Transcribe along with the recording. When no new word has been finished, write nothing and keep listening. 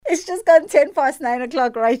It's just gone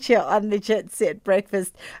 9:10 right here on the Jet Set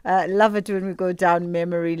Breakfast. Love it when we go down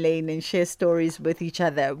memory lane and share stories with each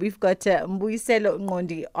other. We've got Mbuyiselo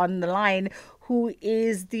Nqodi on the line, who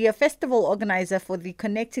is the festival organizer for the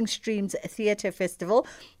Connecting Streams Theatre Festival.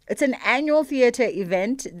 It's an annual theatre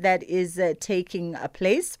event that is taking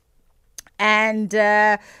place. And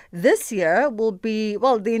this year will be,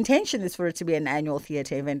 well, the intention is for it to be an annual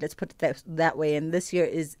theatre event. Let's put it that way. And this year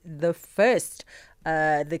is the first,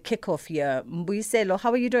 the kickoff year. Mbuyiselo, how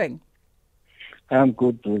are you doing? I'm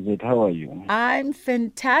good, Bridget. How are you? I'm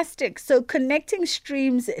fantastic. So, Connecting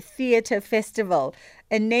Streams Theatre Festival,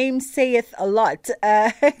 a name saith a lot.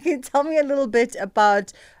 Can you tell me a little bit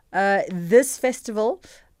about this festival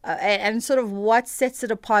and sort of what sets it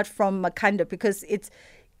apart from Makanda? Because it's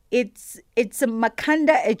a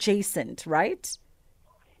Makanda adjacent, right?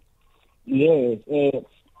 Yes.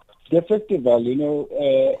 The festival,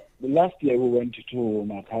 last year we went to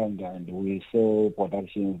Makanda and we saw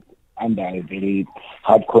productions under very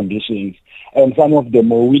hard conditions, and some of them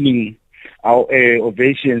were winning our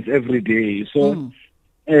ovations every day. So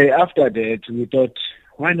after that, we thought,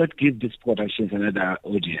 why not give these productions another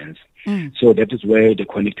audience? So that is where the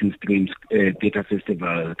Connecting Streams Theatre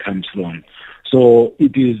Festival comes from. So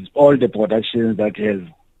it is all the productions that has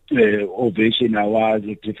ovation awards,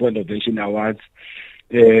 different ovation awards,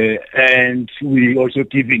 and we also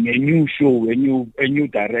giving a new show, a new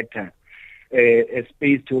director, a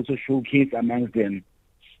space to also showcase amongst them.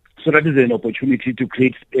 So that is an opportunity to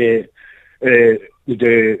create the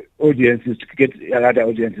audiences, to get other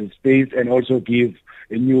audiences space, and also give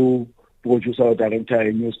a new producer or director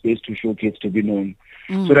a new space to showcase, to be known.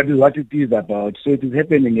 So that is what it is about. So it is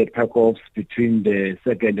happening at Parkoffs between the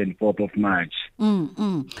 2nd and 4th of March.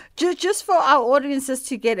 Just for our audiences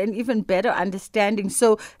to get an even better understanding.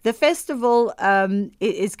 So the festival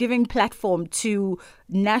is giving platform to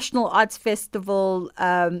National Arts Festival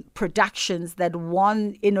productions that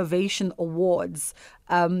won innovation awards,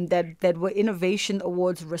 that were innovation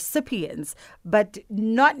awards recipients, but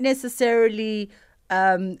not necessarily,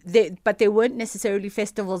 they weren't necessarily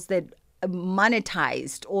festivals that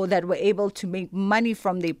monetized or that were able to make money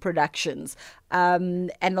from their productions,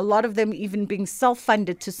 and a lot of them even being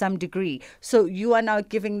self-funded to some degree. So you are now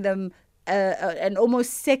giving them an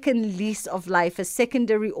almost second lease of life, a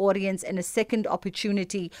secondary audience, and a second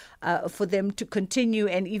opportunity for them to continue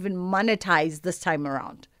and even monetize this time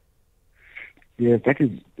around. Yes, that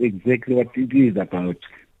is exactly what it is about.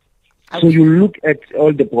 So you look at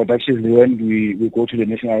all the productions when we go to the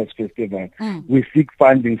National Arts Festival, we seek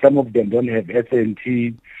funding. Some of them don't have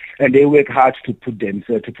SNT, and they work hard to put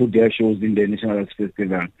their shows in the National Arts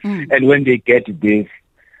Festival. And when they get these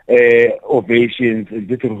ovations,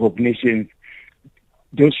 these recognitions,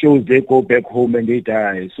 those shows, they go back home and they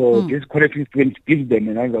die. So this Connecting Streams gives them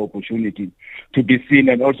another opportunity to be seen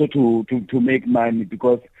and also to make money,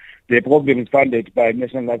 because the program is funded by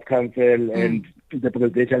National Arts Council and the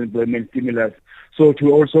Presidential Employment Stimulus. So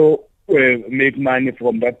to also make money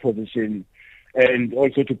from that position, and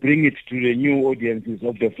also to bring it to the new audiences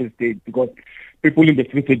of the Free State, because people in the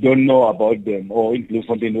Free State don't know about them, or in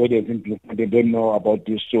Bloemfontein, audience in Bloemfontein don't know about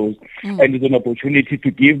these shows. And it's an opportunity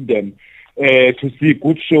to give them to see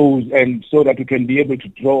good shows, and so that we can be able to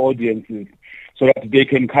draw audiences, so that they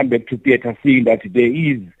can come back to theatre seeing that there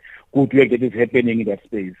is good work that is happening in that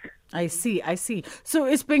space. I see. So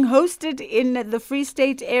it's being hosted in the Free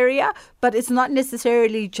State area, but it's not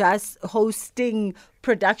necessarily just hosting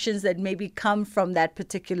productions that maybe come from that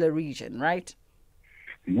particular region, right?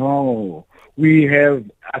 No. We have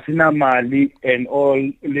Asina Mali and all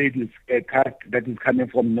ladies cast that is coming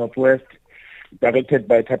from Northwest, directed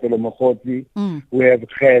by Tapelo Mokgotsi. We have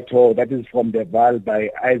Kheto, that is from the Val, by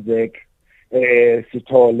Isaac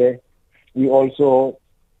Sitole. We also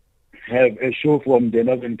have a show from the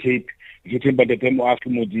Northern Cape, written by the demo after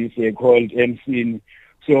Modise, called MC.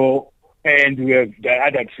 So, and we have the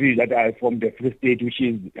other three that are from the Free State, which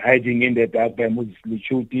is Hiding in the Dark by Moses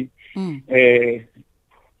Luchuti.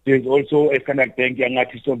 There's also a Standard Bank Young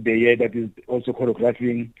Artist of the Year that is also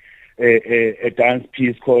choreographing a dance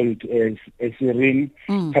piece called Sirin.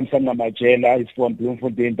 Kamsanga Majela is from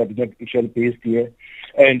Bloemfontein, but it's not actually based here.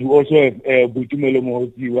 And we also have Butumelo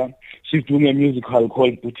Mohosiwa. She's doing a musical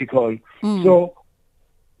called Butikol. So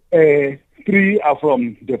 3 are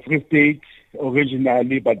from the Free State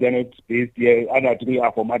originally, but they're not based here. Other 3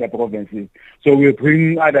 are from other provinces. So we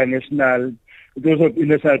bring other national, those of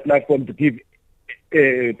national platform to give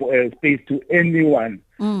space to anyone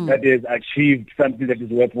that has achieved something that is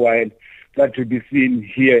worthwhile, that to be seen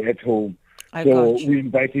here at home. So we're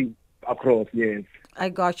inviting across, yes. I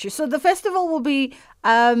got you. So the festival will be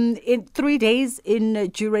in 3 days in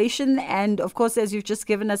duration. And of course, as you've just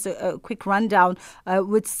given us a quick rundown,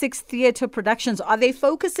 with 6 theatre productions, are they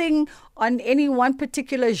focusing on any one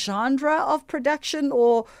particular genre of production,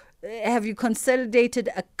 or have you consolidated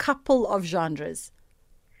a couple of genres?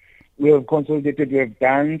 We have consolidated, we have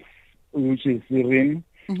dance, which is Sirin.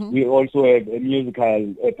 We also have a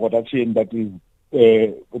musical production that is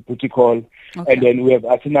Booty Call. Okay. And then we have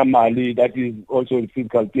Asina Mali, that is also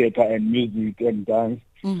physical theatre and music and dance.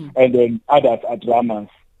 And then others are dramas.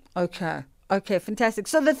 Okay. Okay, fantastic.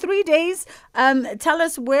 So the 3 days, tell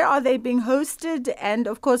us, where are they being hosted? And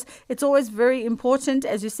of course, it's always very important,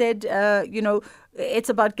 as you said, it's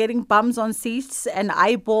about getting bums on seats and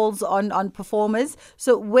eyeballs on performers.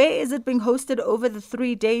 So where is it being hosted over the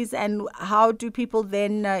 3 days, and how do people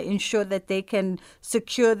then ensure that they can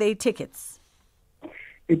secure their tickets?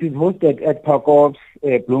 It is hosted at Parkov's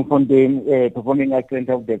Bloemfontein Performing Arts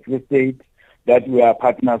Center of the Free State that we are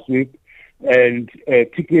partners with. And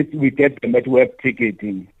tickets, we get them at web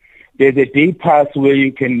ticketing. There's a day pass where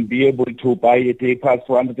you can be able to buy a day pass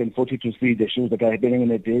for 140 to see the shows that are happening in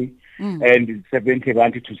a day, and 70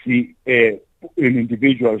 rand to see an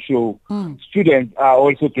individual show. Students are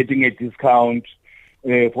also getting a discount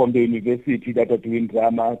from the university that are doing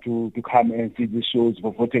drama to come and see the shows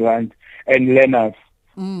for 40 rand, and learners.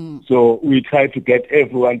 So we try to get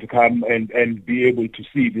everyone to come and be able to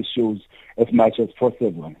see the shows as much as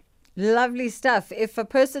possible. Lovely stuff. If a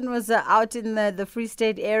person was out in the Free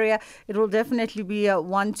State area, it will definitely be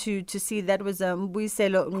one to see. That was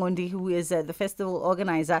Mbuyiselo Nqodi, who is the festival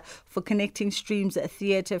organizer for Connecting Streams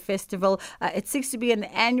Theatre Festival. It seeks to be an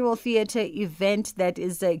annual theatre event that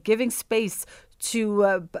is giving space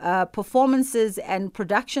to performances and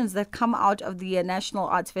productions that come out of the National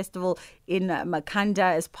Arts Festival in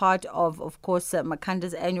Makhanda as part of course,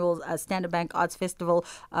 Makhanda's annual Standard Bank Arts Festival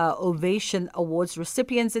Ovation Awards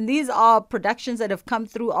recipients. And these are productions that have come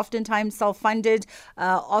through, oftentimes self-funded,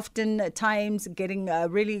 oftentimes getting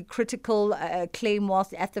really critical acclaim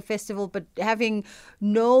whilst at the festival, but having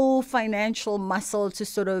no financial muscle to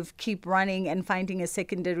sort of keep running and finding a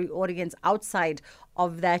secondary audience outside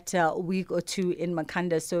of that week or two in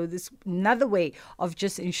Makhanda. So this another way of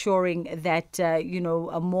just ensuring that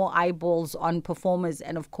more eyeballs on performers,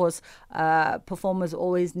 and of course performers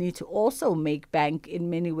always need to also make bank in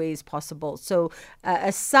many ways possible. So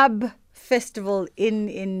a sub festival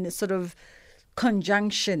in sort of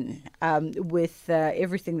conjunction with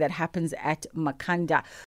everything that happens at Makhanda.